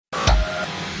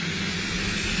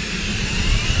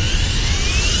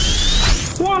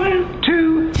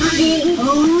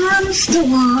Armstrong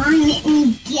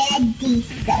and Getty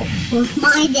with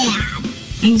my dad,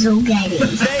 Enzo Getty.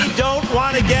 They don't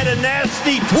want to get a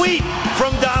nasty tweet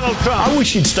from Donald Trump. I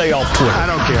wish he'd stay off Twitter. I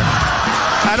don't care.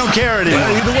 I don't care anymore.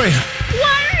 Well, either way.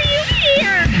 Why are you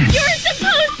here? You're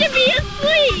supposed to be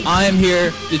asleep. I am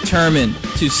here determined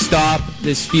to stop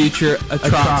this future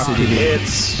atrocity.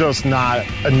 It's just not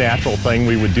a natural thing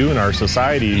we would do in our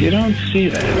society. You don't see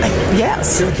that.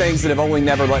 Yes. Two things that have only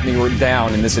never let me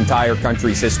down in this entire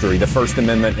country's history, the First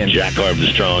Amendment and Jack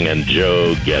Armstrong and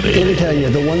Joe Getty. Let me tell you,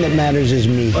 the one that matters is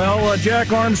me. Well,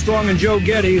 Jack Armstrong and Joe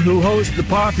Getty, who host the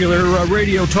popular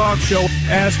radio talk show,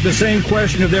 asked the same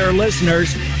question of their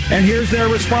listeners, and here's their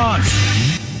response.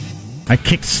 I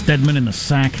kicked Stedman in the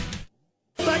sack.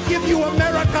 I give you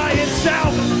America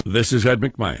itself. This is Ed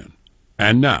McMahon.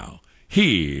 And now,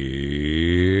 here's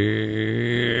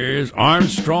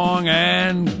Armstrong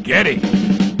and Getty.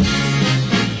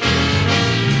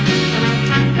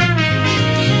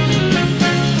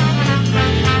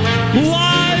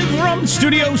 Live from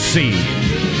Studio C.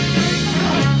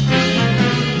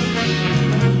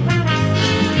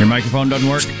 Your microphone doesn't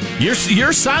work?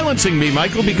 You're silencing me,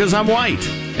 Michael, because I'm white.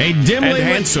 A dimly lit,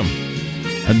 handsome.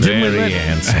 A dimly Very lit,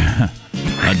 handsome.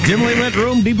 A dimly lit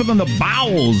room deeper than the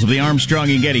bowels of the Armstrong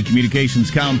and Getty Communications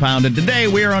compound. And today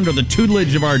we are under the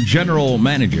tutelage of our general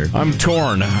manager. I'm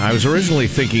torn. I was originally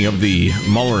thinking of the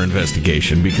Mueller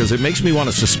investigation because it makes me want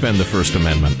to suspend the First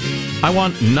Amendment. I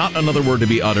want not another word to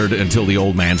be uttered until the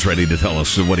old man's ready to tell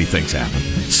us what he thinks happened.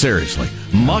 Seriously.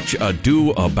 Much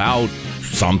ado about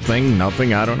something,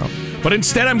 nothing, I don't know. But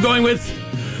instead I'm going with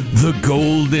The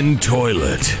Golden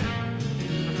Toilet,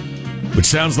 which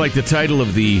sounds like the title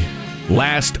of the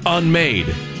last unmade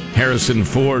Harrison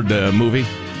Ford movie,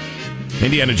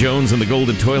 Indiana Jones and the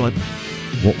Golden Toilet.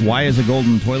 Why is a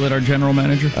golden toilet our general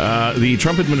manager? The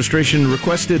Trump administration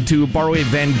requested to borrow a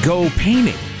Van Gogh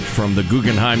painting from the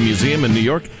Guggenheim Museum in New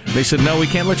York. They said, no, we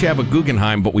can't let you have a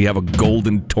Guggenheim, but we have a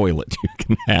golden toilet you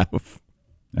can have.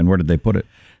 And where did they put it?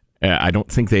 I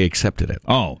don't think they accepted it.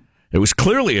 Oh. It was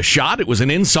clearly a shot. It was an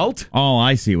insult. Oh,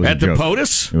 I see. It was at a joke. the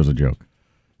POTUS. It was a joke.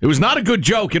 It was not a good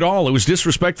joke at all. It was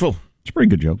disrespectful. It's a pretty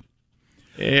good joke.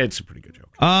 It's a pretty good joke.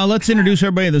 Let's introduce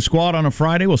everybody to the squad on a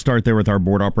Friday. We'll start there with our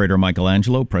board operator,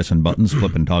 Michelangelo, pressing buttons,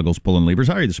 flipping toggles, pulling levers.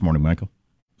 How are you this morning, Michael?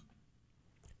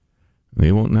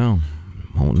 They won't know.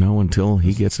 Won't know until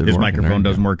he gets it. His microphone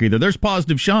doesn't work either. There's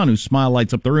Positive Sean, whose smile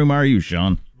lights up the room. How are you,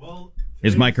 Sean?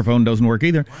 His microphone doesn't work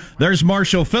either. There's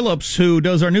Marshall Phillips, who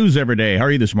does our news every day. How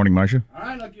are you this morning, Marshall?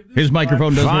 His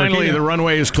microphone doesn't work either. Finally, the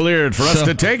runway is cleared for us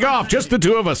to take off, just the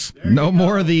two of us. No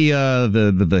more of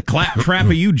the claptrap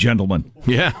of you gentlemen.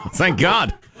 Yeah, thank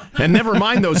God. And never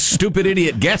mind those stupid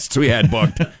idiot guests we had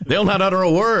booked. They'll not utter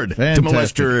a word to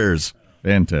molest your ears.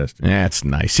 Fantastic. That's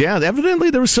nice. Yeah, evidently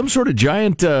there was some sort of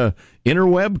giant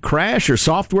interweb crash or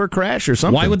software crash or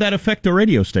something. Why would that affect a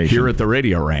radio station? Here at the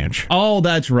Radio Ranch. Oh,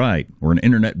 that's right. We're an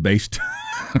internet-based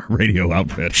radio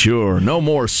outfit. Sure. No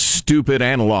more stupid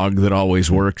analog that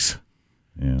always works.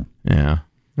 Yeah. Yeah.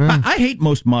 I hate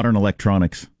most modern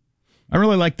electronics. I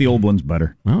really like the old ones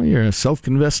better. Well, you're a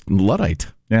self-confessed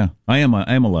Luddite. Yeah, I am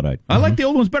a Luddite. I like the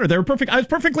old ones better. They were perfect. I was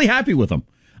perfectly happy with them.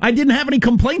 I didn't have any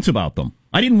complaints about them.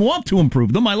 I didn't want to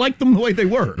improve them. I liked them the way they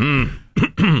were.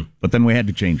 But then we had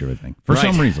to change everything. For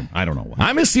some reason. I don't know why.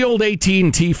 I miss the old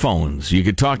AT&T phones. You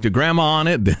could talk to Grandma on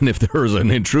it, then if there was an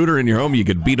intruder in your home, you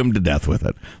could beat them to death with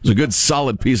it. It was a good,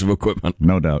 solid piece of equipment.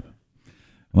 No doubt.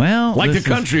 Well, like the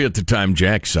country at the time,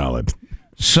 Jack, solid.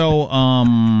 So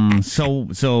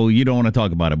you don't want to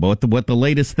talk about it. But what the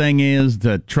latest thing is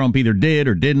that Trump either did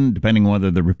or didn't, depending on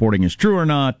whether the reporting is true or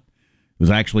not, was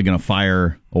actually going to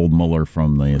fire old Mueller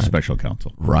from the special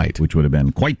counsel. Right. Which would have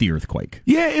been quite the earthquake.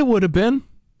 Yeah, it would have been.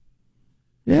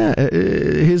 Yeah,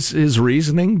 his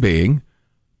reasoning being,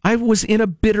 I was in a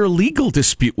bitter legal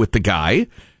dispute with the guy,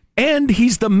 and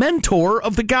he's the mentor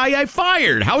of the guy I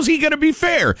fired. How's he going to be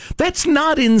fair? That's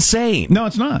not insane. No,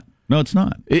 it's not. No, it's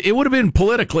not. It would have been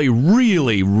politically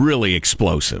really, really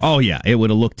explosive. Oh, yeah. It would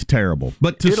have looked terrible.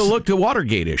 But it would have looked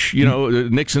Watergate-ish. You know,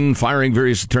 Nixon firing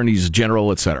various attorneys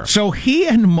general, etc. So he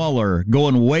and Mueller,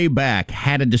 going way back,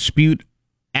 had a dispute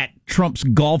at Trump's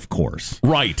golf course.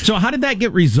 Right. So how did that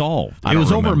get resolved? It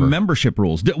was over membership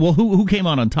rules. Well, who came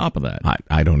on top of that?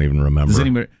 I don't even remember. Does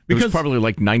anybody, because it was probably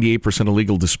like 98% of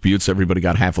legal disputes. Everybody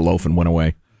got half a loaf and went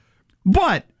away.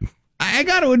 But I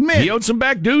got to admit, he owed some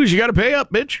back dues. You got to pay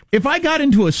up, bitch. If I got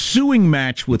into a suing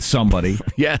match with somebody,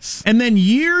 yes, and then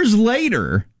years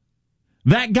later,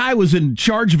 that guy was in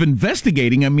charge of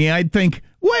investigating me, I'd think,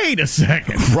 wait a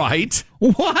second, right?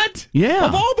 What? Yeah.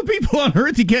 Of all the people on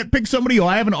earth, you can't pick somebody who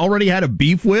I haven't already had a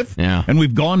beef with, yeah, and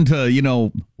we've gone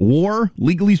to war,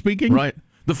 legally speaking, right?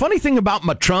 The funny thing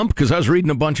about Trump, because I was reading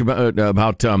a bunch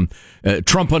about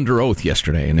Trump under oath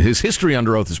yesterday, and his history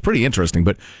under oath is pretty interesting,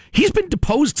 but he's been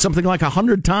deposed something like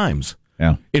 100 times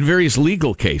in various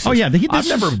legal cases. Oh, yeah. I've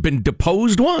never been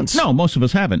deposed once. No, most of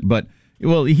us haven't, but...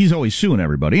 Well, he's always suing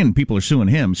everybody, and people are suing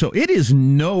him. So it is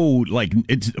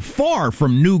it's far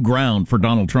from new ground for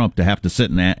Donald Trump to have to sit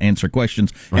and answer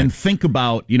questions and think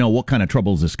about, what kind of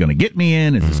trouble is this going to get me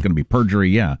in? Is this going to be perjury?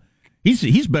 Yeah.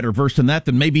 He's better versed in that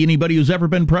than maybe anybody who's ever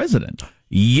been president.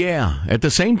 Yeah. At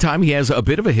the same time, he has a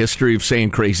bit of a history of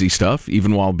saying crazy stuff,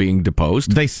 even while being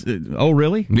deposed. Oh,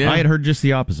 really? Yeah. I had heard just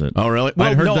the opposite. Oh, really? Well,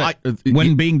 I heard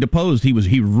when being deposed,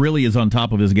 he really is on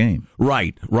top of his game.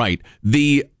 Right.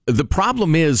 The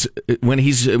problem is when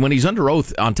he's under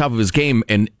oath on top of his game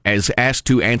and as asked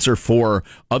to answer for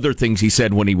other things he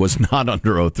said when he was not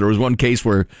under oath. There was one case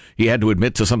where he had to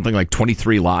admit to something like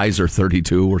 23 lies or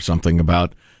 32 or something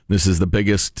about this is the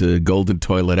biggest golden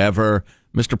toilet ever.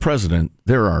 Mr. President,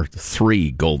 there are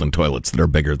 3 golden toilets that are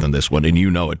bigger than this one, and you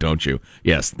know it, don't you?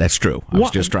 Yes, that's true. I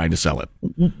was just trying to sell it.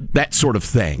 That sort of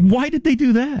thing. Why did they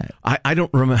do that? I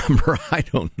don't remember. I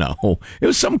don't know. It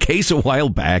was some case a while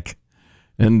back.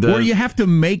 And where you have to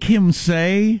make him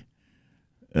say,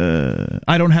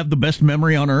 I don't have the best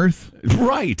memory on earth.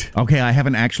 Right. Okay, I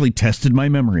haven't actually tested my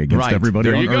memory against everybody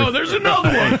on earth. There you go. There's another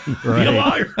one. You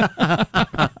liar.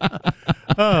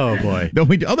 Oh, boy.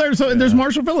 There's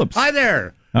Marshall Phillips. Hi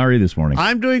there. How are you this morning?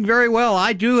 I'm doing very well.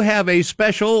 I do have a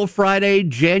special Friday,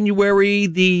 January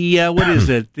the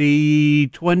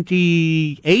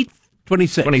 28th?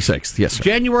 26th, yes, sir.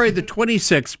 January the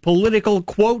 26th, political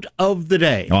quote of the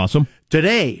day. Awesome.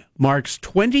 Today marks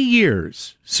 20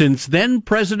 years since then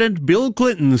President Bill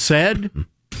Clinton said,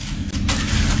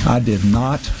 I did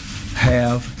not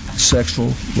have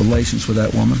sexual relations with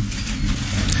that woman.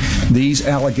 These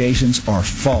allegations are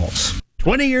false.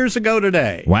 20 years ago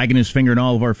today. Wagging his finger in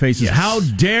all of our faces. Yes. How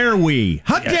dare we?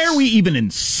 How dare we even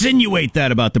insinuate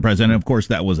that about the president? Of course,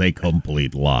 that was a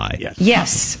complete lie.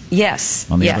 Yes.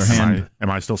 On the other hand...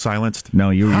 Am I still silenced? No,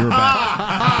 you're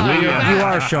back. You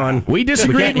are, Sean. We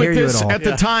disagreed with this at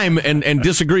the time and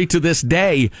disagree to this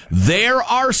day. There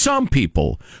are some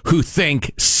people who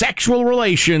think sexual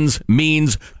relations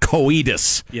means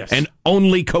coitus. Yes. And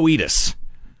only coitus.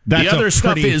 The other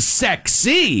stuff is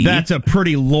sexy. That's a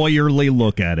pretty lawyerly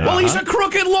look at it. Well, he's a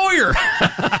crooked lawyer.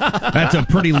 That's a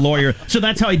pretty lawyer. So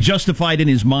that's how he justified in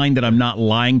his mind that I'm not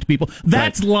lying to people.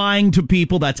 That's lying to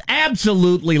people. That's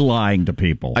absolutely lying to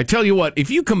people. I tell you what,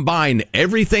 if you combine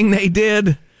everything they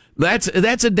did, that's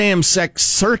a damn sex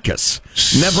circus.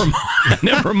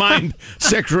 Never mind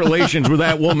sex relations with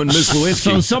that woman, Miss Lewinsky.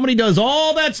 So somebody does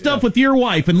all that stuff with your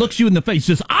wife and looks you in the face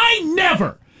and says, I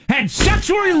never had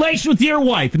sexual relations with your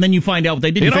wife, and then you find out what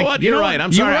they did. You know what? You're right.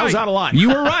 I'm sorry. I was out of line. You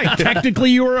were right. Technically,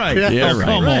 you were right. Yeah, right.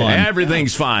 Come on.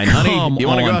 Everything's fine, honey. You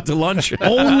want to go out to lunch?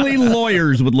 Only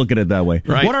lawyers would look at it that way.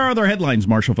 Right. What are other headlines,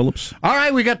 Marshall Phillips? All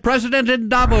right, we got President in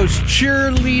Davos,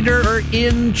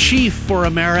 cheerleader-in-chief for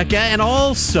America, and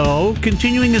also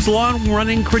continuing his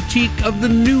long-running critique of the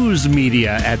news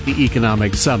media at the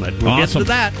Economic Summit. We'll get to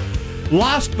that.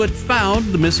 Lost but found,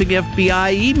 the missing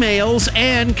FBI emails,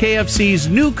 and KFC's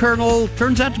new colonel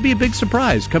turns out to be a big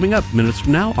surprise. Coming up minutes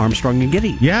from now, Armstrong and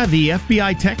Getty. Yeah, the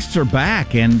FBI texts are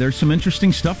back, and there's some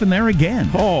interesting stuff in there again.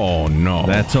 Oh, no.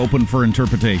 That's open for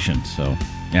interpretation, so,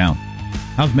 yeah.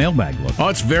 How's Mailbag look? Oh,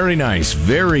 it's very nice.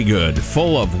 Very good.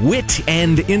 Full of wit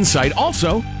and insight.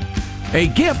 Also, a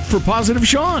gift for Positive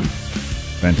Sean.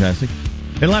 Fantastic.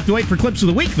 It'll have to wait for Clips of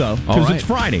the Week, though, because it's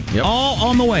Friday. Yep. All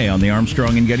on the way on the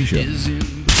Armstrong and Getty Show.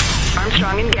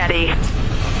 Armstrong and Getty.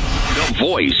 The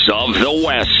voice of the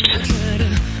West.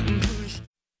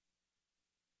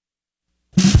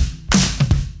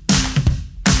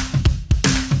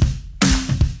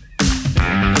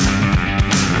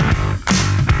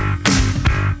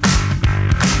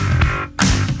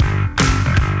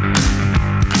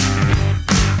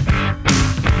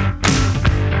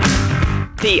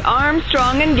 The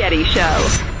Armstrong and Getty Show. How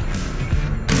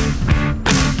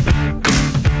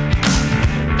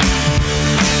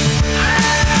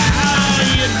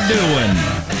you doing?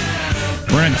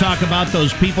 We're going to talk about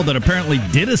those people that apparently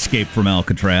did escape from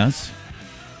Alcatraz.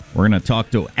 We're going to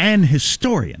talk to an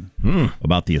historian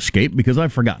about the escape, because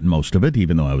I've forgotten most of it,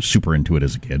 even though I was super into it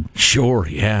as a kid. Sure,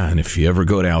 yeah. And if you ever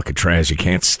go to Alcatraz, you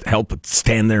can't help but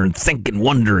stand there and think and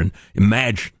wonder and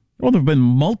imagine. Well, there have been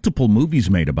multiple movies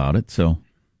made about it,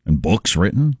 and books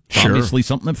written. Sure. Obviously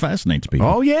something that fascinates people.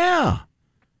 Oh, yeah.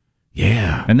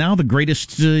 Yeah. And now the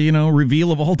greatest,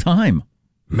 reveal of all time.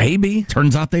 Maybe.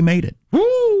 Turns out they made it.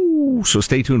 Woo! So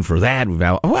stay tuned for that.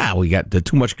 We got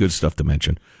too much good stuff to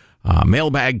mention.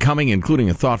 Mailbag coming, including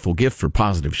a thoughtful gift for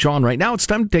Positive Sean. Right now, it's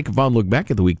time to take a fond look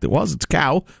back at the week that was. It's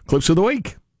Cow Clips of the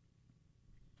Week.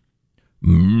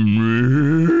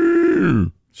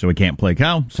 So we can't play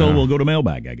Cow, so we'll go to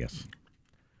Mailbag, I guess.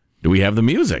 Do we have the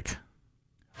music?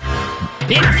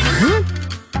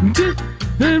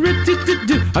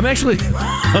 I'm actually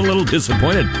a little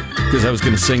disappointed because I was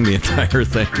going to sing the entire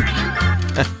thing.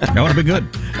 That would have been good.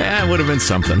 Yeah, it would have been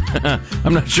something.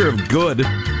 I'm not sure if good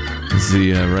is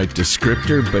the right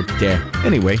descriptor, but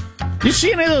anyway. You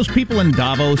see any of those people in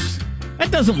Davos? That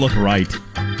doesn't look right.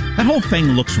 That whole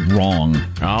thing looks wrong.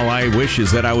 All I wish is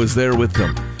that I was there with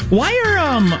them. Why are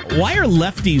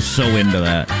lefties so into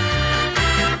that?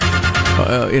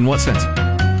 In what sense?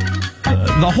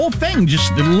 The whole thing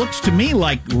just looks to me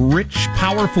like rich,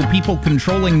 powerful people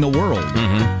controlling the world.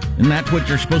 Mm-hmm. Isn't that what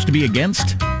you're supposed to be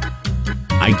against?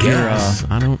 I guess.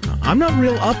 I'm not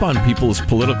real up on people's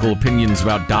political opinions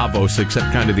about Davos,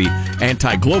 except kind of the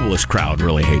anti-globalist crowd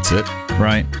really hates it.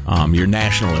 Right. Your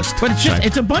nationalist. But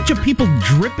it's a bunch of people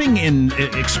dripping in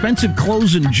expensive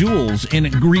clothes and jewels in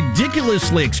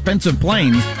ridiculously expensive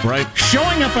planes. Right.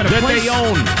 Showing up at a place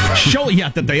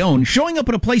that they own. Showing up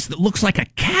at a place that looks like a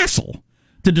castle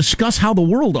to discuss how the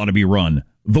world ought to be run.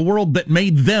 The world that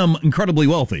made them incredibly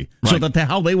wealthy, so that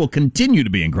how they will continue to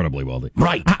be incredibly wealthy.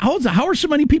 Right. How are so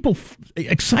many people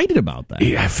excited about that?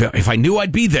 Yeah, if I knew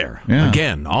I'd be there. Yeah.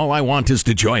 Again, all I want is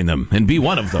to join them and be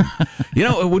one of them.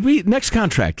 Would we, next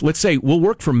contract, let's say we'll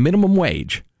work for minimum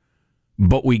wage,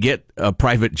 but we get a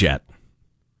private jet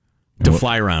to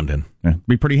fly around in. Yeah,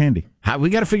 be pretty handy.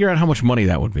 We got to figure out how much money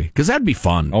that would be, because that'd be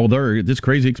fun. Oh, it's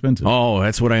crazy expensive. Oh,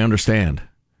 that's what I understand.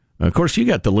 Of course, you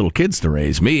got the little kids to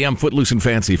raise. Me, I'm footloose and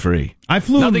fancy free.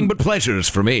 Nothing but pleasures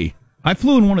for me. I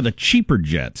flew in one of the cheaper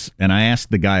jets, and I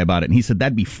asked the guy about it, and he said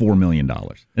that'd be $4 million.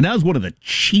 And that was one of the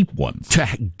cheap ones. To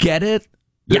get it?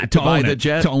 Yeah, to buy the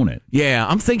jet? To own it. Yeah,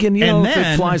 I'm thinking, if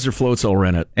it flies or floats, I'll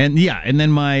rent it. And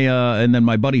then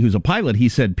my buddy who's a pilot, he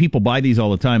said people buy these all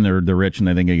the time. They're rich, and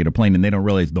they think they get a plane, and they don't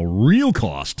realize the real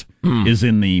cost is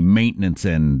in the maintenance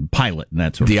and pilot and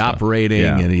that sort of stuff. The operating,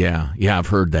 and I've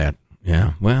heard that.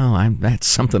 Yeah, well, that's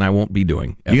something I won't be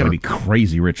doing ever. You got to be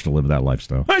crazy rich to live that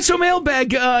lifestyle. All right, so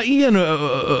Mailbag, Ian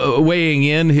weighing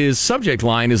in, his subject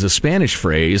line is a Spanish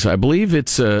phrase. I believe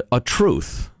it's a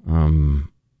truth,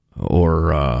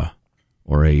 or a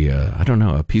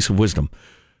piece of wisdom.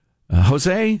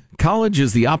 Jose, college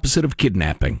is the opposite of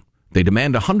kidnapping. They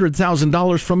demand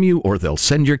 $100,000 from you, or they'll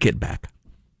send your kid back.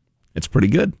 It's pretty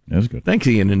good. That's good. Thanks,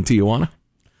 Ian in Tijuana.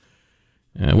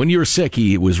 When you were sick,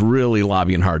 he was really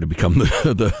lobbying hard to become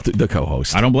the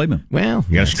co-host. I don't blame him. Well,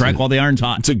 you got to strike while the iron's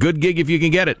hot. It's a good gig if you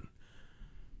can get it.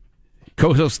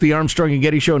 Co-host the Armstrong and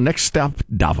Getty Show. Next stop,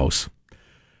 Davos.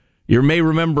 You may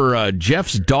remember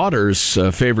Jeff's daughter's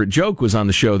favorite joke was on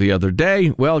the show the other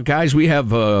day. Well, guys, we have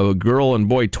girl and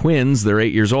boy twins. They're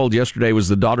 8 years old. Yesterday was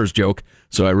the daughter's joke,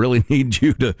 so I really need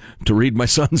you to read my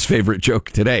son's favorite joke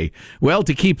today. Well,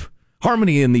 to keep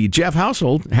harmony in the Jeff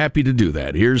household, happy to do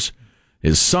that. Here's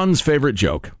his son's favorite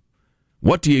joke.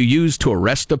 What do you use to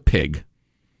arrest a pig?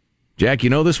 Jack,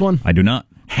 you know this one? I do not.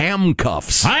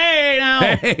 Handcuffs. Hey,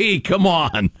 now! Hey, come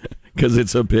on. Because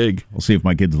it's a pig. We'll see if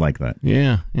my kids like that.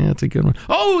 Yeah, it's a good one.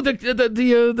 Oh,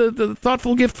 the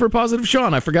thoughtful gift for Positive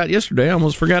Sean. I forgot yesterday. I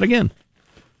almost forgot again.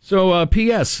 So,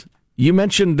 P.S., you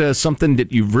mentioned something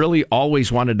that you've really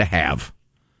always wanted to have.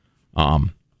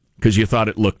 Because you thought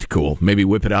it looked cool. Maybe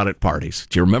whip it out at parties.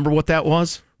 Do you remember what that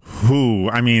was?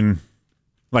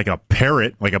 Like a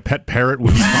parrot, like a pet parrot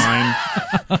would be fine.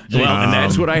 Well, and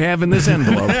that's what I have in this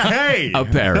envelope. Hey! A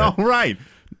parrot. All right.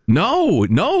 No.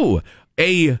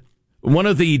 One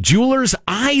of the jeweler's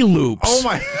eye loops. Oh,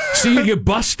 my. So you get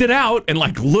busted out and,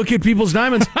 look at people's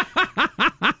diamonds.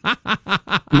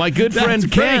 My good friend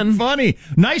Ken. Funny.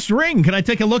 Nice ring. Can I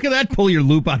take a look at that? Pull your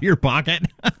loop out of your pocket.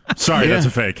 Sorry, that's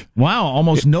a fake. Wow,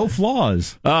 almost no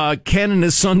flaws. Ken and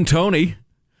his son Tony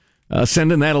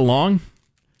sending that along.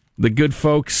 The good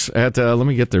folks at, let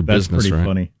me get their business right. That's pretty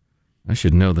funny. I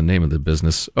should know the name of the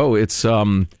business. Oh, it's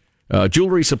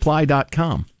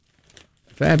jewelrysupply.com.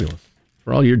 Fabulous.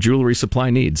 For all your jewelry supply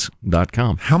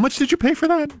needs.com. How much did you pay for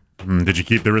that? Did you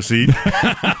keep the receipt?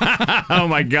 Oh,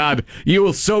 my God. You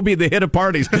will so be the hit of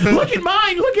parties. Look at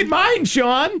mine,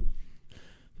 Sean.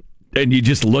 And you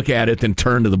just look at it and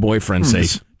turn to the boyfriend and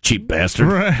say, cheap bastard.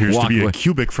 Right. Appears to be a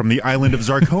cubic from the island of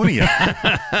Zarconia.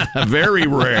 Very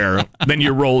rare. Then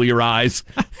you roll your eyes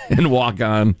and walk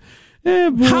on.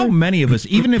 How many of us,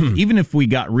 even if we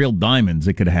got real diamonds,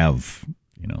 it could have,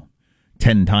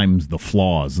 10 times the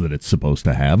flaws that it's supposed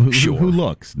to have. Who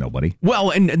looks? Nobody. Well,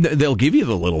 and they'll give you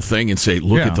the little thing and say,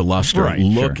 look at the luster,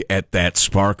 look at that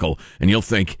sparkle. And you'll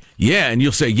think, and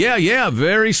you'll say, yeah,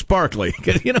 very sparkly.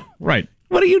 Right.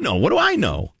 What do you know? What do I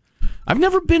know? I've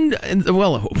never been,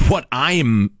 what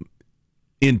I'm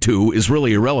into is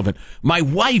really irrelevant. My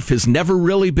wife has never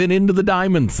really been into the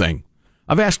diamond thing.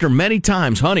 I've asked her many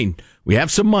times, honey, we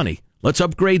have some money. Let's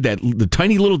upgrade the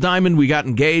tiny little diamond we got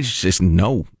engaged. She says,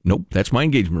 nope, that's my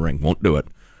engagement ring. Won't do it.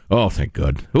 Oh, thank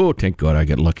God. I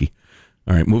get lucky.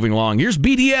 All right, moving along. Here's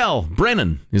BDL.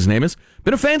 Brennan, his name is.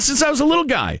 Been a fan since I was a little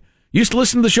guy. Used to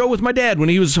listen to the show with my dad when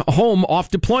he was home off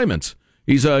deployments.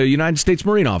 He's a United States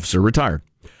Marine officer, retired.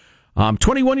 I'm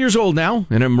 21 years old now,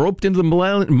 and I'm roped into the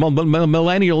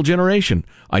millennial generation.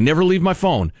 I never leave my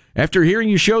phone. After hearing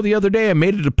your show the other day, I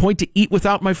made it a point to eat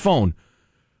without my phone.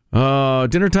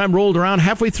 Dinner time rolled around.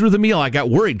 Halfway through the meal, I got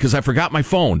worried because I forgot my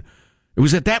phone. It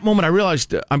was at that moment I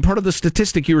realized I'm part of the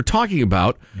statistic you were talking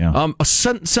about. Yeah. A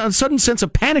sudden sense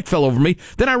of panic fell over me.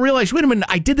 Then I realized, wait a minute,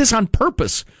 I did this on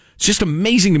purpose. It's just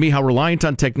amazing to me how reliant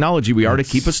on technology we are to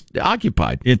keep us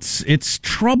occupied. It's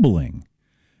troubling.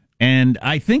 And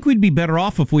I think we'd be better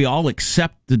off if we all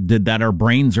accepted that our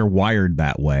brains are wired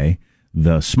that way.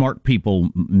 The smart people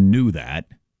knew that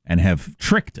and have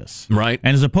tricked us. Right.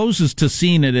 And as opposed to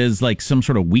seeing it as like some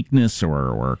sort of weakness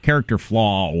or character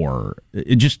flaw, or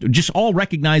it just all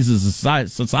recognizes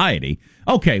society.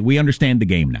 Okay, we understand the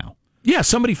game now. Yeah,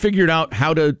 somebody figured out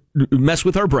how to mess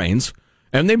with our brains,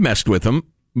 and they messed with them,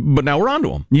 but now we're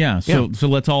onto them. Yeah, so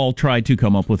let's all try to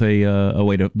come up with a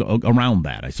way to around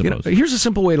that, I suppose. Here's a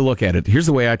simple way to look at it. Here's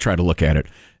the way I try to look at it.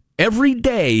 Every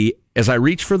day, as I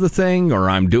reach for the thing, or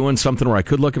I'm doing something where I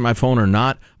could look at my phone or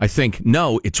not, I think,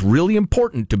 no, it's really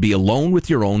important to be alone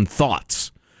with your own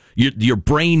thoughts. Your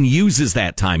brain uses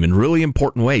that time in really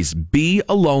important ways. Be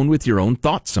alone with your own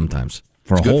thoughts sometimes.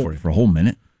 For a whole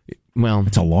minute? Well,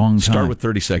 it's a long time. Start with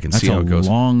 30 seconds. See how it goes. That's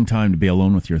a long time to be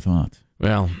alone with your thoughts.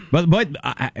 Well, but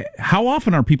how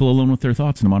often are people alone with their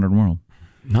thoughts in the modern world?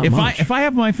 Not much. If I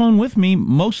have my phone with me,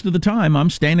 most of the time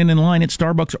I'm standing in line at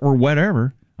Starbucks or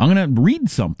whatever. I'm going to read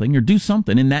something or do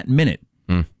something in that minute.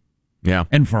 Yeah.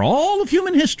 And for all of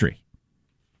human history,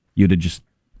 you'd have just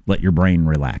let your brain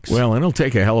relax. Well, it'll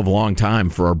take a hell of a long time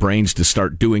for our brains to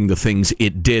start doing the things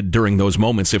it did during those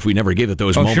moments if we never give it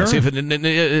those moments, sure.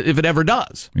 if it ever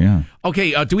does. Yeah.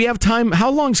 Okay, do we have time? How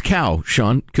long's Cow,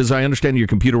 Sean? Because I understand your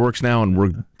computer works now,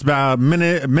 and It's about a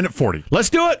minute 40.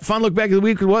 Let's do it. Fun look back at the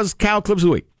week. It was Cow Clips of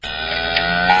the Week.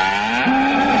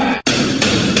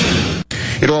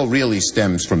 It all really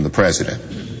stems from the president,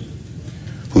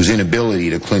 whose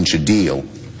inability to clinch a deal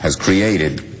has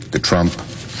created the Trump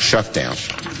shutdown.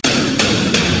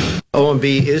 OMB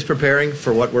is preparing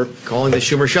for what we're calling the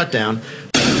Schumer shutdown.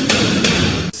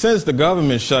 Since the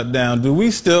government shut down, do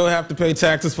we still have to pay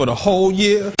taxes for the whole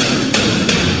year?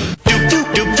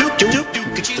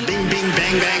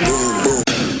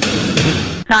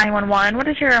 911, what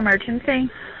is your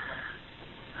emergency?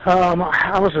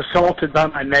 I was assaulted by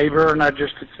my neighbor, and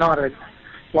it's not a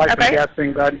life and death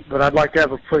thing, but I'd like to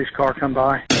have a police car come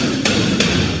by.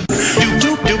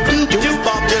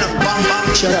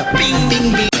 Shut up.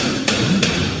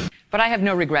 But I have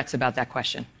no regrets about that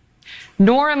question.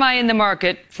 Nor am I in the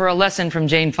market for a lesson from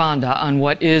Jane Fonda on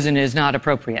what is and is not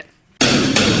appropriate.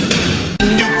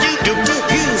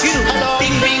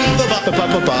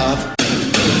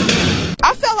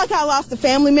 I felt like I lost a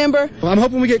family member. Well, I'm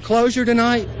hoping we get closure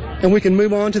tonight and we can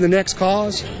move on to the next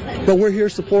cause. But we're here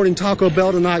supporting Taco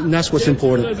Bell tonight, and that's what's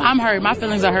important. I'm hurt. My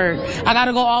feelings are hurt. I got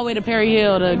to go all the way to Perry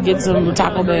Hill to get some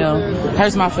Taco Bell.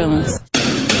 Hurts my feelings.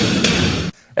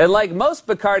 And like most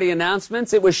Bacardi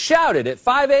announcements, it was shouted at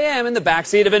 5 a.m. in the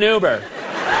backseat of an Uber.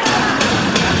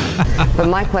 But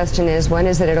my question is, when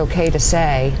is it okay to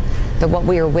say that what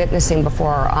we are witnessing before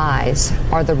our eyes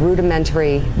are the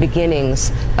rudimentary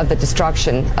beginnings of the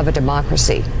destruction of a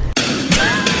democracy?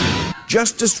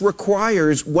 Justice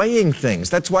requires weighing things.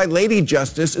 That's why Lady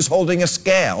Justice is holding a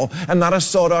scale and not a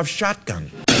sawed-off shotgun.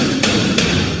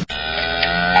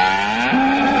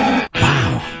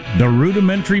 Wow. The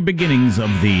rudimentary beginnings of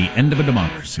the end of a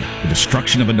democracy, the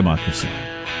destruction of a democracy.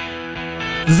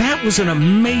 That was an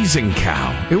amazing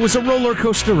Cow. It was a roller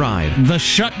coaster ride. The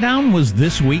shutdown was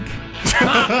this week.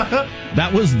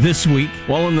 That was this week.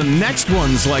 Well, and the next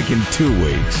one's like in 2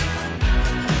 weeks.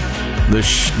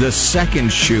 The second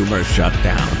Schumer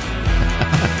shutdown.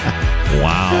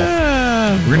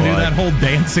 Wow. We're going to do that whole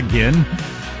dance again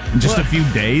in just a few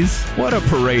days. What a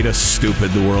parade of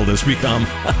stupid the world has become.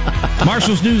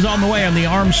 Marshall's News on the way on the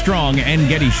Armstrong and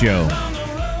Getty Show.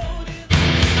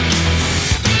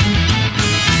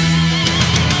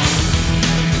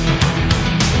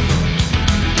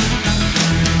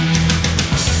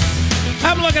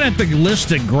 looking at the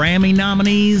list of Grammy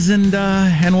nominees and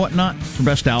whatnot for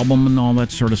Best Album and all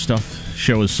that sort of stuff.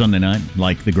 Show is Sunday night,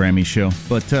 like the Grammy show.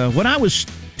 But when I was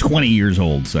 20 years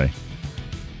old, say,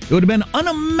 it would have been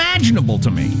unimaginable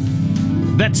to me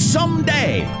that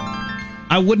someday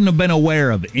I wouldn't have been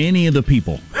aware of any of the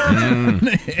people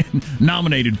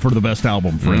nominated for the Best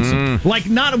Album, for instance. Like,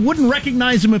 wouldn't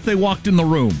recognize them if they walked in the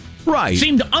room. Right.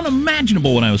 Seemed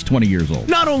unimaginable when I was 20 years old.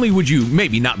 Not only would you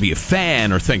maybe not be a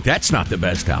fan or think that's not the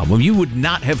best album, you would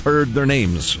not have heard their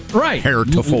names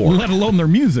heretofore. Let alone their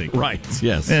music. Right,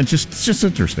 yes. And it's just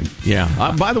interesting.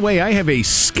 Yeah. By the way, I have a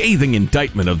scathing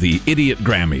indictment of the idiot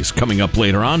Grammys coming up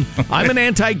later on. I'm an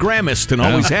anti-Grammist and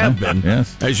always have been,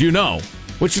 yes. as you know.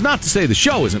 Which is not to say the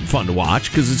show isn't fun to watch,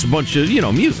 because it's a bunch of,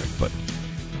 music, but...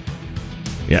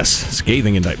 Yes,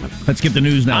 scathing indictment. Let's get the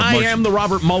news now. I am the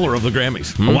Robert Mueller of the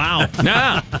Grammys. Wow.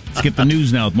 Nah. Let's get the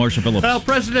news now with Marsha Phillips. Well,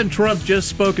 President Trump just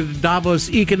spoke at the Davos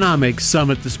Economics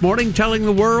Summit this morning, telling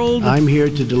the world... I'm here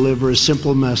to deliver a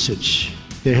simple message.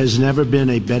 There has never been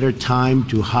a better time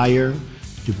to hire,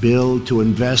 to build, to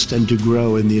invest, and to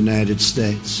grow in the United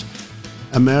States.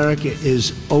 America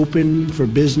is open for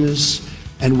business,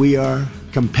 and we are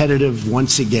competitive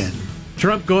once again.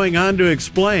 Trump going on to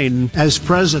explain... As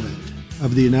president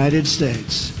of the United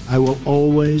States, I will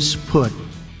always put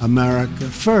America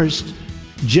first,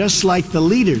 just like the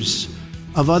leaders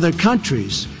of other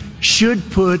countries should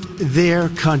put their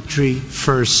country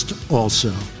first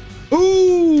also.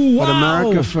 Ooh, wow. But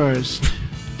America first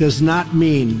does not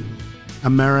mean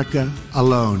America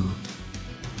alone.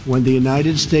 When the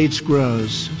United States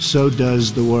grows, so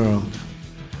does the world.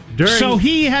 So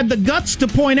he had the guts to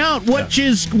point out what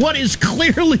is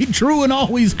clearly true and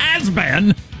always has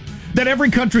been, that every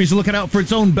country is looking out for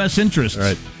its own best interests.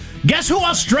 Right. Guess who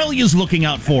Australia's looking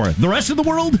out for? The rest of the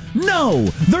world? No,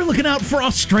 they're looking out for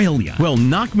Australia. Well,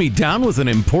 knock me down with an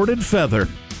imported feather.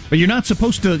 But you're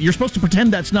supposed to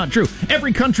pretend that's not true.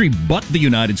 Every country but the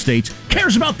United States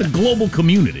cares about the global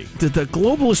community. The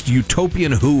globalist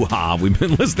utopian hoo-ha we've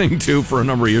been listening to for a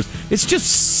number of years, it's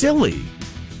just silly.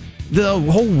 The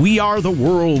whole we are the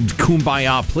world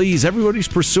kumbaya, please. Everybody's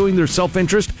pursuing their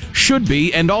self-interest, should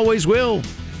be, and always will.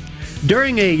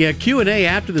 During a Q&A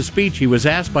after the speech, he was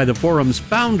asked by the forum's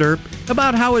founder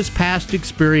about how his past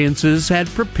experiences had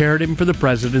prepared him for the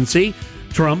presidency.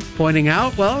 Trump pointing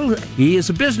out, well, he is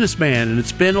a businessman, and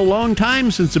it's been a long time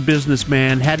since a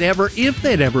businessman had ever, if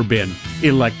they'd ever been,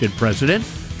 elected president.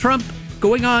 Trump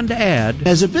going on to add,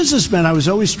 as a businessman, I was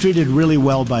always treated really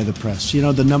well by the press. You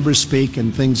know, the numbers speak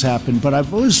and things happen, but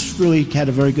I've always really had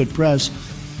a very good press.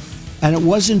 And it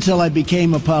wasn't until I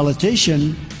became a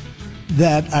politician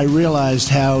that I realized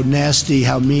how nasty,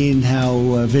 how mean,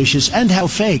 how vicious, and how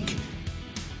fake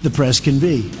the press can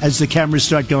be as the cameras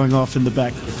start going off in the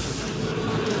back.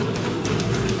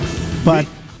 But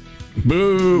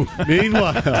boo.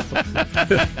 Meanwhile,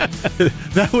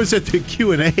 that was at the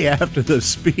Q&A after the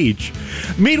speech.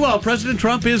 Meanwhile, President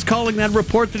Trump is calling that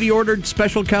report that he ordered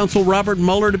special counsel Robert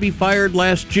Mueller to be fired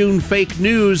last June fake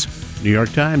news. New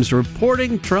York Times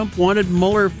reporting Trump wanted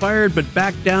Mueller fired but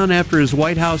backed down after his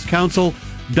White House counsel,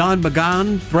 Don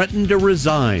McGahn, threatened to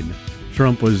resign.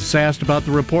 Trump was asked about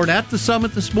the report at the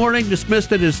summit this morning,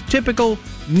 dismissed it as typical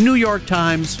New York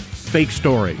Times fake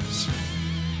stories.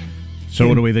 So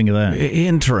what do we think of that?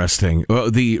 Interesting.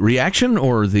 The reaction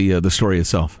or the story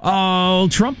itself? Oh,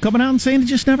 Trump coming out and saying it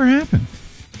just never happened.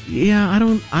 Yeah, I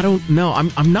don't know.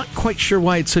 I'm not quite sure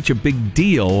why it's such a big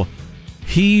deal.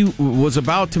 He was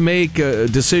about to make a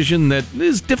decision that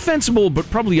is defensible, but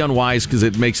probably unwise because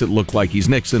it makes it look like he's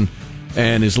Nixon.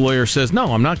 And his lawyer says, "No,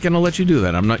 I'm not going to let you do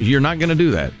that. You're not going to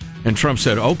do that." And Trump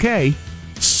said, "Okay."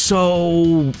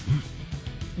 So,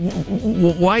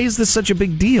 why is this such a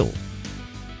big deal?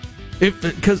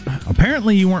 Because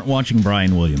apparently you weren't watching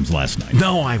Brian Williams last night.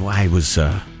 No, I was.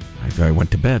 I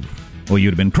went to bed. Well,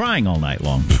 you'd have been crying all night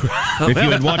long if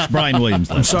you had watched Brian Williams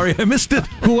last I'm sorry, I missed it.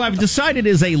 Who I've decided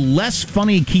is a less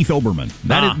funny Keith Olbermann.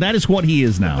 That is what he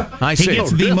is now. I see. He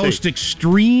gets the most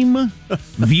extreme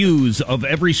views of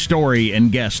every story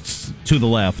and guests to the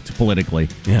left politically,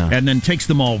 and then takes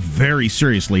them all very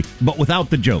seriously, but without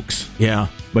the jokes. Yeah.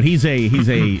 But he's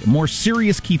a more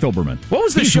serious Keith Olbermann. What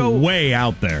was the show way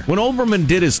out there when Olbermann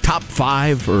did his top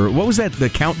 5, or what was that? The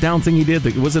countdown thing he did.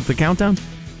 Was it the countdown?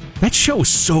 That show was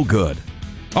so good.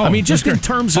 Oh, I mean, just in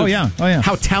terms of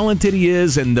how talented he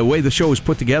is and the way the show was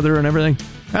put together and everything.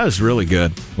 That was really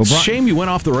good. Well, shame you went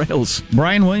off the rails.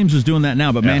 Brian Williams is doing that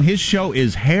now, but man, his show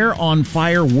is hair on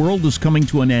fire. World is coming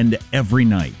to an end every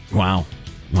night. Wow.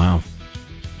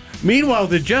 Meanwhile,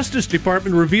 the Justice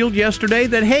Department revealed yesterday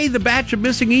that, hey, the batch of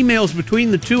missing emails between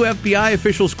the two FBI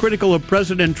officials critical of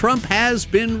President Trump has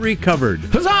been recovered.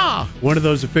 Huzzah! One of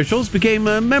those officials became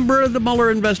a member of the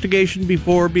Mueller investigation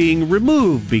before being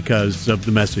removed because of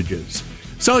the messages.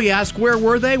 So you ask, where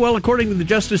were they? Well, according to the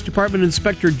Justice Department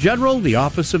Inspector General, the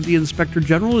Office of the Inspector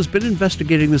General has been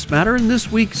investigating this matter and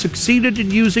this week succeeded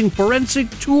in using forensic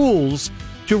tools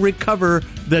to recover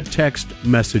the text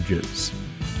messages.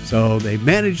 So they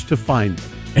managed to find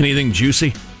them. Anything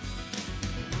juicy?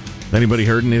 Anybody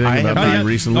heard anything about that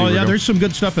recently? Oh, yeah, there's some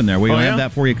good stuff in there. We'll have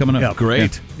that for you coming up. Yeah,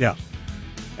 great. Yeah.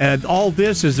 And all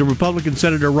this is the Republican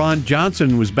Senator Ron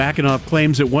Johnson was backing off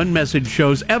claims that one message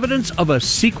shows evidence of a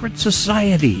secret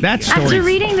society. That's After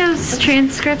reading those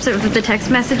transcripts of the text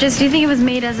messages, do you think it was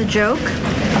made as a joke?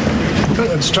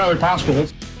 It's entirely possible.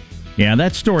 Yeah,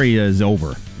 that story is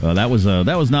over. That was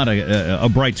not a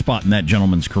bright spot in that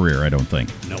gentleman's career, I don't think.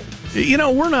 No. You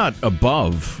know, we're not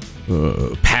above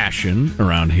passion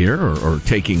around here or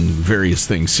taking various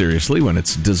things seriously when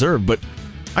it's deserved, but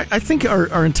I think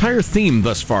our entire theme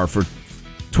thus far for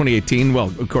 2018, well,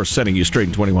 of course, setting you straight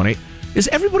in 21.8, is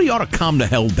everybody ought to calm the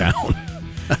hell down.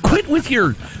 Quit with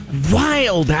your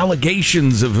wild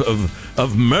allegations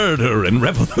of murder and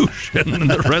revolution and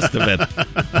the rest of it.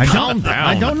 Calm down.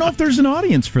 I don't know if there's an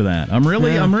audience for that. I'm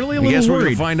really a little worried. Yes, we're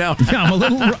going to find out. Yeah,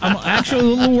 I'm actually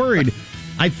a little worried.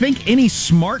 I think any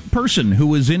smart person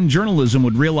who is in journalism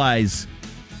would realize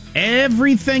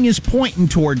everything is pointing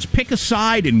towards pick a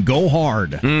side and go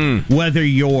hard. Whether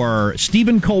you're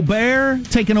Stephen Colbert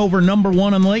taking over number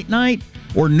one on late night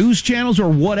or news channels or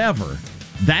whatever.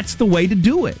 That's the way to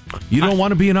do it. You don't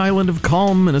want to be an island of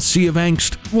calm in a sea of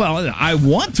angst? Well, I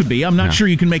want to be. I'm not sure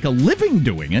you can make a living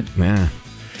doing it. Yeah.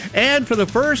 And for the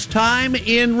first time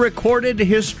in recorded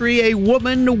history, a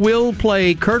woman will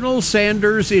play Colonel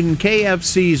Sanders in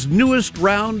KFC's newest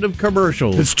round of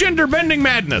commercials. It's gender-bending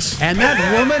madness. And that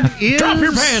woman is... Drop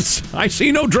your pants. I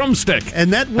see no drumstick.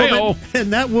 And that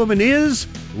woman is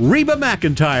Reba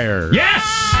McEntire. Yes!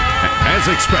 As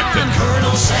expected.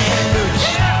 Colonel Sanders,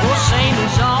 the same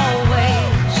as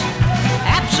always.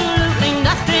 Absolutely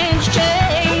nothing's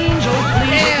changed. Oh,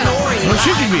 please ignore you. Well,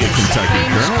 she could be a Kentucky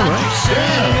colonel, right?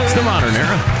 Yeah. It's the modern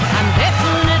era. I'm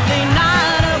definitely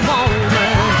not a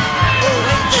woman.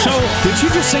 So, did you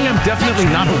just sing I'm definitely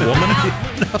not a woman?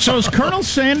 So is Colonel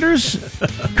Sanders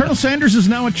is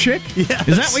now a chick? Yes.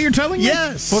 Is that what you're telling me?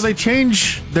 Yes. Well, they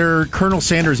change their Colonel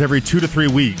Sanders every 2 to 3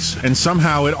 weeks, and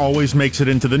somehow it always makes it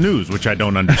into the news, which I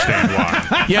don't understand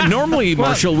why. Yeah, normally,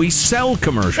 Marshall, we sell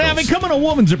commercials. Yeah, becoming a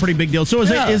woman's a pretty big deal. So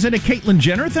is it a Caitlyn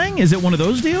Jenner thing? Is it one of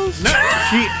those deals? No,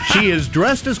 she is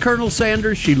dressed as Colonel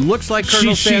Sanders. She looks like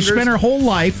Colonel Sanders. She spent her whole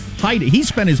life hiding. She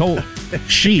spent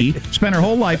her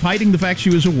whole life hiding the fact she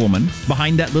was a woman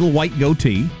behind that little white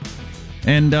goatee.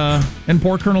 And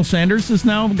poor Colonel Sanders has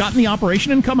now gotten the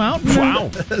operation and come out. Wow.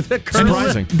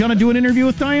 Surprising. Going to do an interview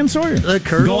with Diane Sawyer. The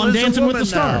Colonel Go on is Dancing a with the woman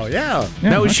Stars. now. Yeah.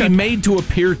 Now, is she made to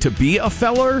appear to be a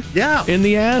feller? Yeah. In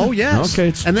the ad? Oh, yes. Okay,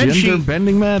 it's and then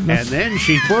gender-bending madness. And then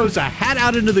she throws a hat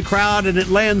out into the crowd, and it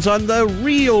lands on the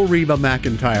real Reba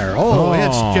McEntire. Oh,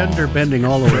 it's gender-bending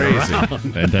all the way around.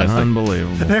 Fantastic.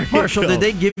 Unbelievable. Marshall, did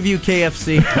they give you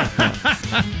KFC?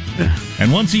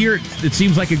 And once a year, it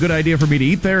seems like a good idea for me to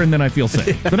eat there, and then I feel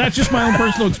sick. But that's just my own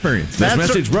personal experience. This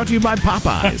message brought to you by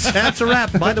Popeyes. That's a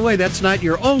wrap. By the way, that's not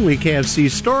your only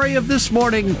KFC story of this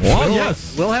morning.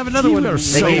 Yes. We'll have another one. Are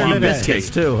so on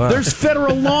biscuits, too, huh? There's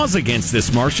federal laws against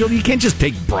this, Marshall. You can't just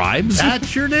take bribes.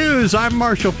 That's your news. I'm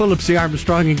Marshall Phillips, the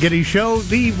Armstrong and Getty Show,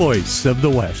 the voice of the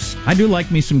West. I do like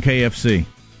me some KFC.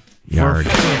 Yard.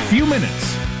 For a few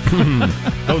minutes.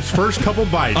 Those first couple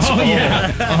bites. Oh,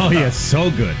 yeah.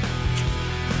 So good.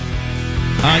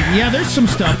 There's some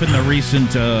stuff in the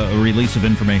recent release of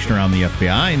information around the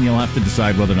FBI, and you'll have to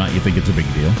decide whether or not you think it's a big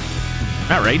deal.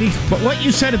 Alrighty. But what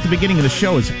you said at the beginning of the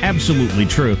show is absolutely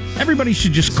true. Everybody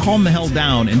should just calm the hell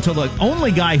down until the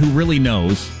only guy who really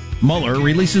knows, Mueller,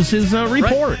 releases his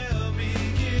report.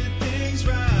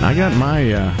 I got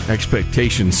my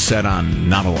expectations set on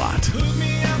not a lot.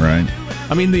 Right.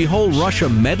 I mean, the whole Russia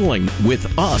meddling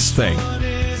with us thing,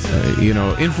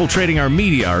 infiltrating our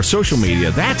media, our social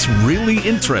media, that's really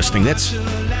interesting. That's,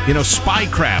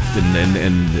 spycraft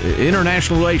and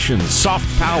international relations, soft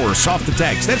power, soft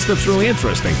attacks. That stuff's really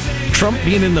interesting. Trump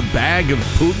being in the bag of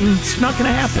Putin, it's not going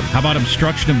to happen. How about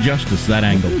obstruction of justice, that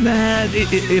angle?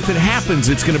 If it happens,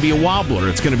 it's going to be a wobbler.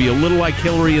 It's going to be a little like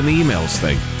Hillary and the emails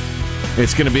thing.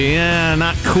 It's going to be,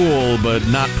 not cool, but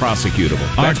not prosecutable.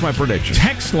 That's my prediction.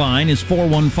 Text line is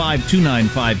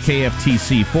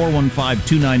 415-295-KFTC.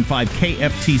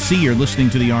 415-295-KFTC. You're listening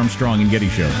to the Armstrong and Getty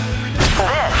Show.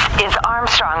 This is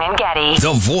Armstrong Armstrong and Getty.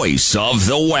 The voice of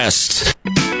the West.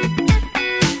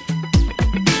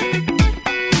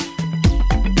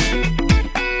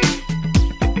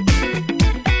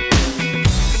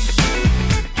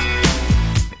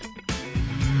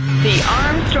 The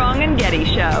Armstrong and Getty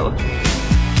Show.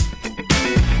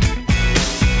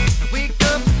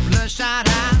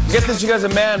 Get this, you guys. A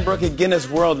man broke a Guinness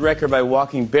World Record by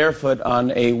walking barefoot on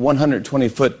a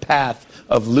 120-foot path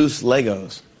of loose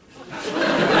Legos.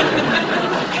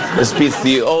 This beats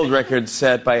the old record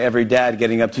set by every dad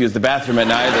getting up to use the bathroom at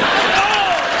night.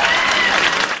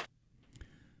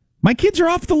 My kids are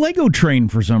off the Lego train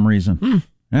for some reason.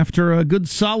 After a good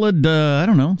solid,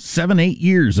 7-8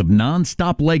 years of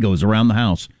nonstop Legos around the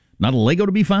house. Not a Lego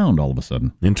to be found all of a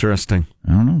sudden. Interesting.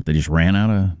 I don't know. They just ran out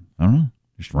of,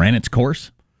 just ran its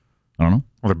course. I don't know.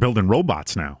 Well, they're building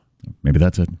robots now. Maybe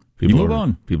that's it. Move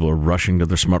on. People are rushing to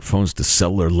their smartphones to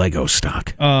sell their Lego stock.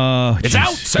 It's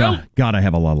out. Sell. God, I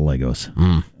have a lot of Legos.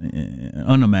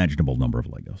 Unimaginable number of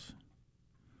Legos.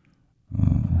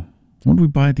 What did we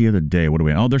buy the other day?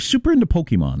 They're super into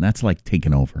Pokemon. That's like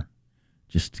taking over.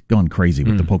 Just gone crazy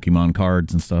with the Pokemon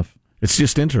cards and stuff. It's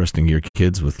just interesting. Your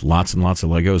kids with lots and lots of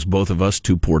Legos. Both of us,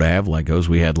 too poor to have Legos.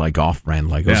 We had like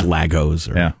off-brand Legos, Lagos,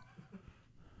 or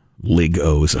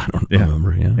Legos. I don't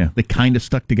remember. Yeah, they kind of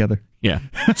stuck together. Yeah,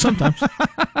 sometimes.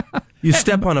 You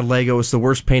step on a Lego, it's the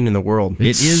worst pain in the world. It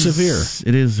is severe.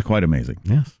 It is quite amazing.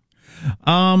 Yes.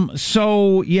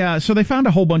 So they found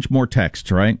a whole bunch more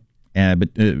texts, right? But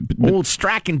old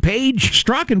Strzok and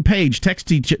Page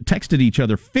texted each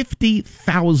other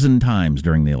 50,000 times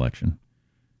during the election.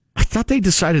 I thought they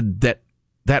decided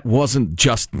that wasn't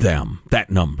just them,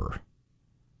 that number.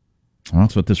 Well,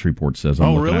 that's what this report says.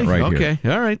 I'm looking at right okay.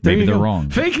 Here. All right. Maybe they're wrong.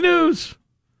 Fake news.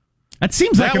 That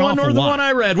seems like an awful lot. That one or the one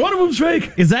I read. One of them's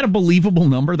fake. Is that a believable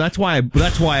number? That's why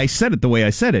I said it the way I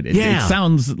said it. It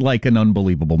sounds like an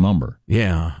unbelievable number.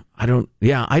 Yeah. I'd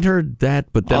heard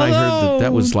that, but then I heard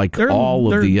that was like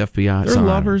all of the FBI. They're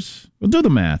lovers. Well, do the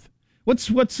math. What's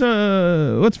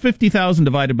 50,000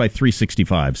 divided by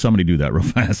 365? Somebody do that real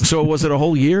fast. So was it a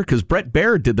whole year? Because Brett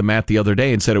Baer did the math the other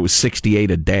day and said it was 68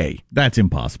 a day. That's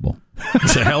impossible.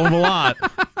 It's a hell of a lot.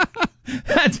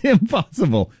 That's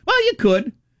impossible. Well, you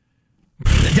could.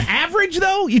 To average,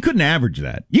 though, you couldn't average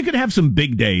that. You could have some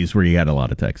big days where you had a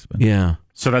lot of text. But. Yeah.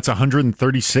 So that's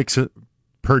 136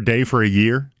 per day for a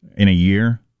year? In a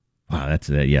year? Wow, that's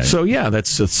it. Yeah. So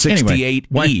that's 68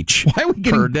 each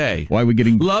per day. Why are we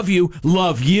getting love you?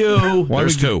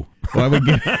 There's two. Why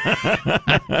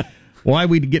are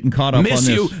we getting caught up on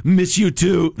this? Miss you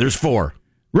too. There's four.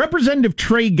 Representative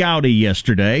Trey Gowdy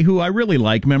yesterday, who I really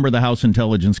like, member of the House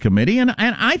Intelligence Committee, and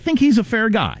I think he's a fair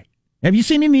guy. Have you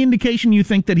seen any indication you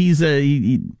think that he's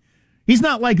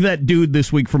not like that dude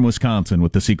this week from Wisconsin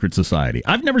with the secret society?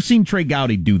 I've never seen Trey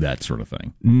Gowdy do that sort of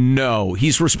thing. No,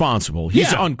 he's responsible.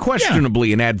 He's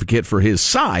unquestionably an advocate for his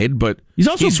side, but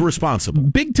he's responsible.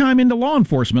 Big time into law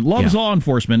enforcement, loves law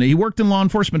enforcement. He worked in law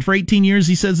enforcement for 18 years.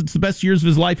 He says it's the best years of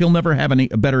his life. He'll never have a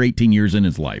better 18 years in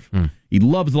his life. He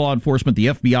loves law enforcement, the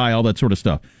FBI, all that sort of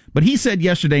stuff. But he said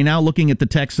yesterday, now looking at the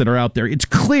texts that are out there, it's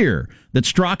clear that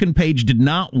Strzok and Page did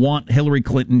not want Hillary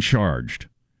Clinton charged.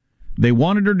 They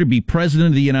wanted her to be president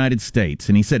of the United States.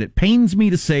 And he said, it pains me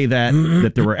to say that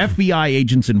there were FBI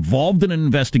agents involved in an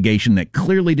investigation that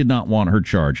clearly did not want her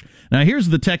charged. Now, here's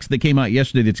the text that came out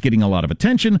yesterday that's getting a lot of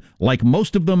attention. Like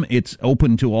most of them, it's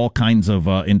open to all kinds of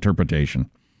interpretation.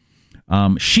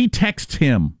 She texts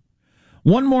him,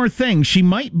 "One more thing, she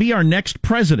might be our next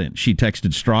president," she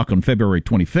texted Strzok on February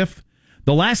 25th.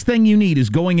 "The last thing you need is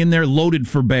going in there loaded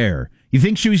for bear. You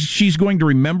think she's going to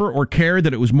remember or care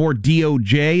that it was more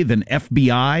DOJ than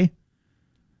FBI?"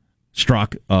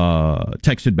 Strzok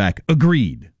texted back,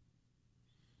 "Agreed."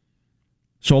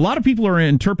 So a lot of people are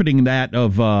interpreting that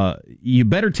of, you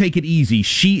better take it easy.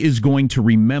 She is going to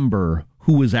remember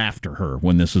who is after her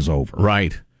when this is over.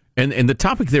 Right. And the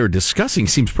topic they were discussing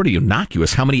seems pretty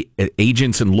innocuous. How many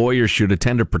agents and lawyers should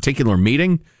attend a particular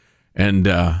meeting? And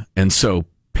so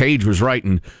Page was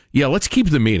writing, let's keep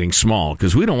the meeting small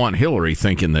because we don't want Hillary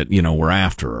thinking that, we're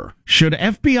after her. Should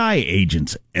FBI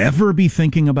agents ever be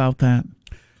thinking about that?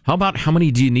 How about how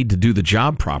many do you need to do the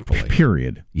job properly?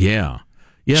 Period. Yeah.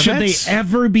 Should they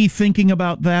ever be thinking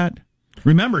about that?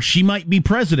 Remember, she might be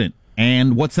president.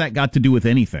 And what's that got to do with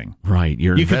anything? Right.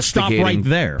 You could stop right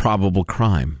there. Probable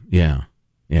crime. Yeah.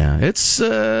 Yeah. It's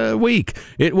weak.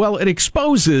 It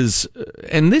exposes,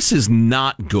 and this is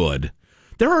not good.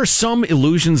 There are some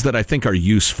illusions that I think are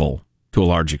useful to a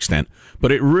large extent,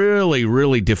 but it really,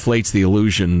 really deflates the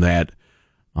illusion that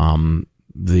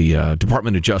the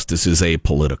Department of Justice is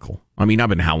apolitical. I mean, I've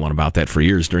been howling about that for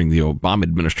years during the Obama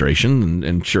administration,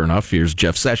 and sure enough, here's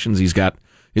Jeff Sessions. He's got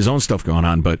his own stuff going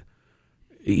on, but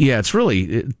yeah, it's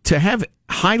really, to have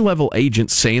high-level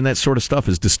agents saying that sort of stuff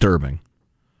is disturbing.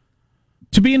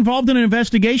 To be involved in an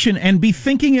investigation and be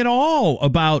thinking at all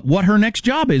about what her next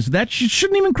job is, that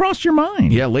shouldn't even cross your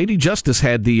mind. Yeah, Lady Justice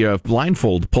had the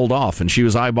blindfold pulled off, and she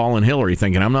was eyeballing Hillary,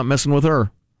 thinking, I'm not messing with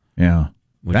her. Yeah.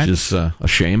 Which is a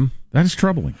shame. That is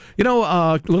troubling. You know,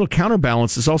 a little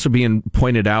counterbalance is also being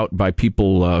pointed out by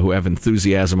people who have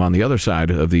enthusiasm on the other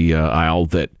side of the aisle,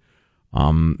 that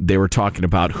they were talking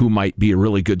about who might be a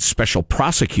really good special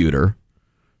prosecutor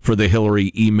for the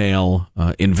Hillary email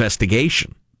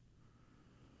investigation.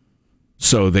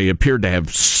 So they appeared to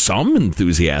have some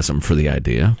enthusiasm for the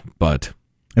idea, but...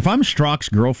 If I'm Strzok's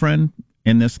girlfriend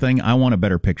in this thing, I want a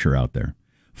better picture out there.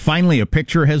 Finally, a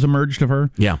picture has emerged of her.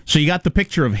 Yeah. So you got the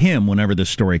picture of him whenever this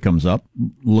story comes up,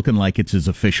 looking like it's his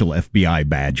official FBI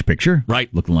badge picture. Right.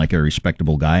 Looking like a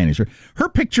respectable guy. And her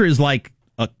picture is like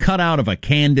a cutout of a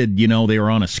candid, they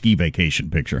were on a ski vacation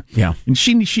picture. Yeah. And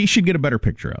she should get a better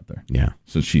picture out there. Yeah.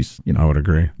 So she's, I would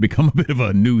agree. Become a bit of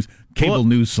a cable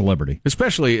news celebrity.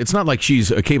 Especially, it's not like she's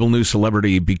a cable news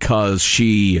celebrity because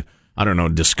she, I don't know,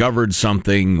 discovered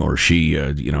something or she,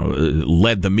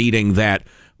 led the meeting that...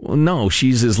 Well, no,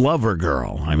 she's his lover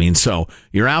girl. I mean, so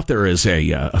you're out there as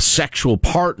a sexual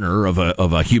partner of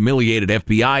a humiliated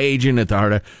FBI agent at the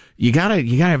heart of... You gotta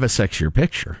have a sexier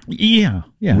picture. Yeah,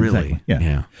 really,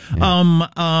 exactly.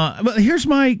 Yeah. But here's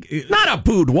my not a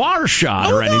boudoir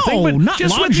shot or anything, but not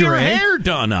just lingerie. with your hair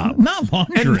done up, not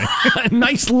lingerie, and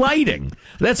nice lighting.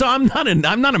 I'm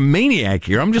not a maniac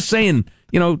here. I'm just saying,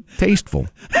 tasteful.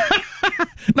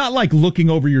 Not like looking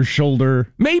over your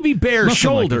shoulder. Maybe bare Nothing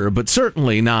shoulder, but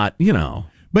certainly not,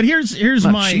 But here's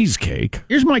not my cheesecake.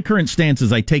 Here's my current stance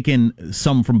as I take in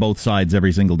some from both sides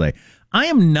every single day. I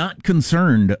am not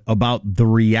concerned about the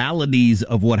realities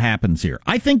of what happens here.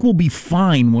 I think we'll be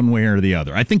fine one way or the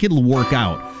other. I think it'll work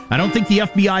out. I don't think the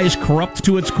FBI is corrupt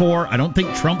to its core. I don't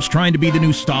think Trump's trying to be the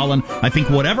new Stalin. I think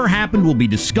whatever happened will be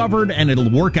discovered and it'll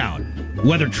work out.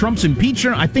 Whether Trump's impeached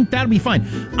or not, I think that'll be fine.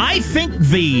 I think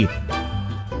the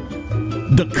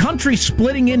country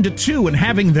splitting into two and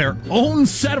having their own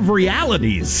set of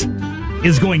realities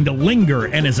is going to linger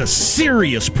and is a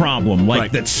serious problem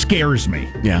that scares me.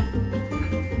 Yeah.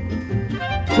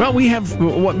 Well, we have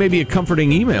what may be a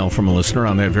comforting email from a listener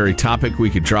on that very topic we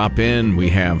could drop in. We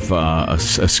have a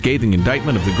scathing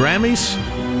indictment of the Grammys.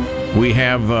 We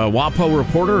have WAPO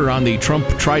reporter on the Trump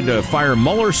tried to fire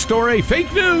Mueller story.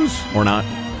 Fake news or not.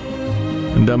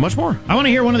 And much more. I want to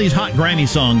hear one of these hot Grammy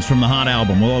songs from the hot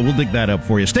album. We'll dig that up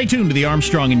for you. Stay tuned to the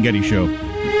Armstrong and Getty Show.